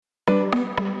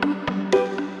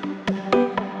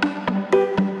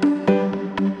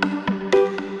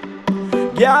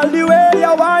Girl, the way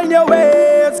you wind your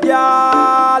waist,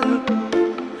 girl,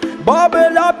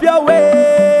 bubble up your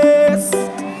waist.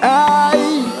 Aye.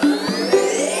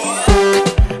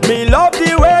 Me love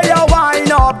the way you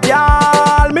wind up,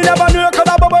 girl. Me never knew you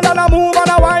coulda bubble and a move and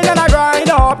a wine and a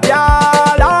grind up,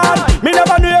 girl. And me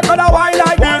never knew you coulda wine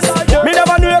like this. Me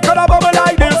never knew you coulda bubble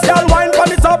like this. Girl, wine from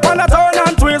the top and a turn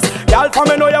and twist. Girl, for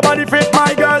me know your body fit,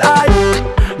 my girl. Aye.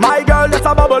 My girl, that's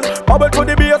a bubble. Bubble to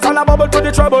the bass and a bubble to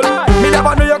the treble. Me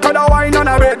never knew you coulda wine on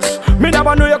a bitch. Me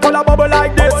never knew you coulda bubble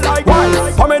like this.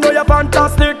 Why? For me know you're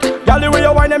fantastic. Girl, the way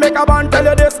you wine, you make a man tell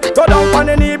you this. Go down on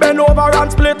the knee, bend over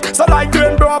and split. So like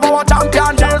doing Bravo, our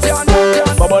champion this.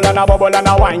 Bubble and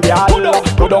a wine, girl.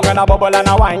 Go down and a bubble and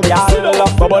a wine, girl.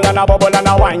 Bubble and a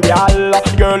wine, girl.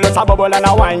 Girl, it's a bubble and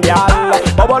a wine, girl.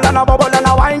 Bubble and a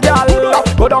wine, girl.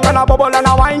 Go down and a bubble and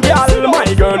a wine, girl.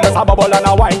 My girl, it's a bubble and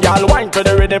a wine, girl. Wine to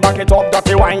the rhythm, back it up,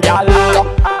 dirty wine, girl.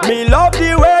 Me love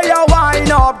the way you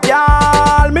wine up,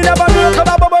 girl. Me never knew you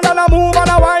coulda bubble and a move and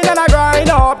a wine and a grind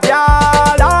up,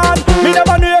 girl. And me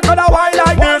never knew you coulda wine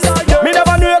like this. Me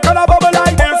never knew you coulda bubble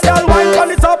like this. Girl, wine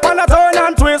on it up and a turn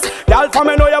and twist. Girl, for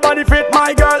me know your body fit,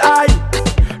 my girl. Aye.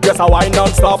 Just a wine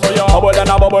non-stop.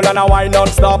 Bubble and a wine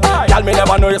non-stop. Girl, me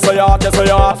never know you so hot, you so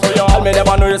hot. Girl, me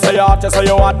never know you so hot, you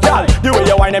so hot. Girl, the way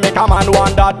you wine, make a man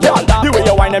want that. Girl, the way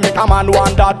you wine, make a man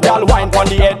want that. Girl, wine on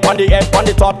the head, on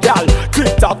the top. Girl,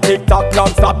 tick tock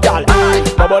non-stop. Girl,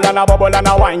 bubble and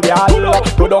a wine, girl.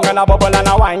 Go down and a bubble and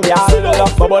a wine, girl.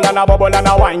 Bubble and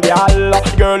a wine, girl.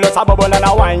 Girl, it's a bubble and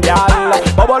a wine, girl.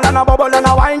 Bubble and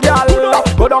a wine, girl.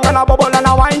 Go down and a bubble and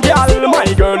a wine, girl. My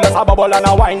girl, it's a bubble and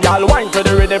a wine, girl. Wine to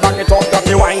the rhythm, back it up,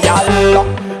 dirty wine, girl.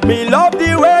 Me love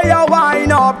the way you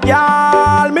wine up,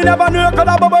 girl. Me never knew you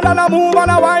coulda bubble and a move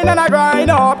and a wine and a grind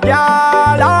up, girl.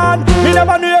 And me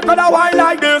never knew you coulda wine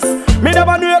like this. Me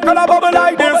never knew you coulda bubble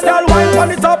like this. Girl, wine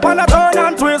on it up and a turn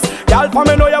and twist. Girl, for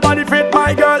me know your body fit,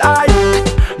 my girl. Aye.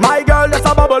 My girl, that's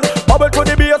a bubble. Bubble to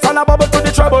the bass and a bubble to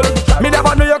the treble. Me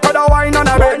never knew you coulda wine on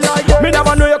a bitch. Me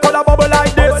never knew you coulda bubble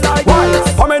like this. Why?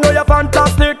 For me know you're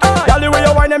fantastic. Girl, the way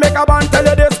you wine, you make a man tell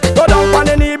you this. Go down on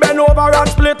the knee, bend over and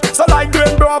split. So like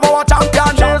doing Bravo, our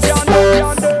champion this.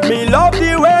 Me love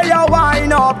the way you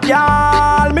wine up,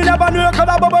 girl. Me never knew you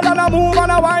coulda bubble and a move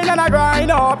and a wine and a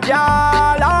grind up,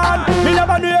 girl. And me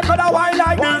never knew you coulda wine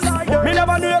like this. Me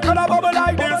never knew you coulda bubble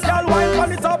like this. Girl, wine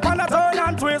on it up and a turn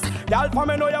and twist. Girl, for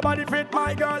me know your body fit,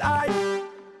 my girl. Aye.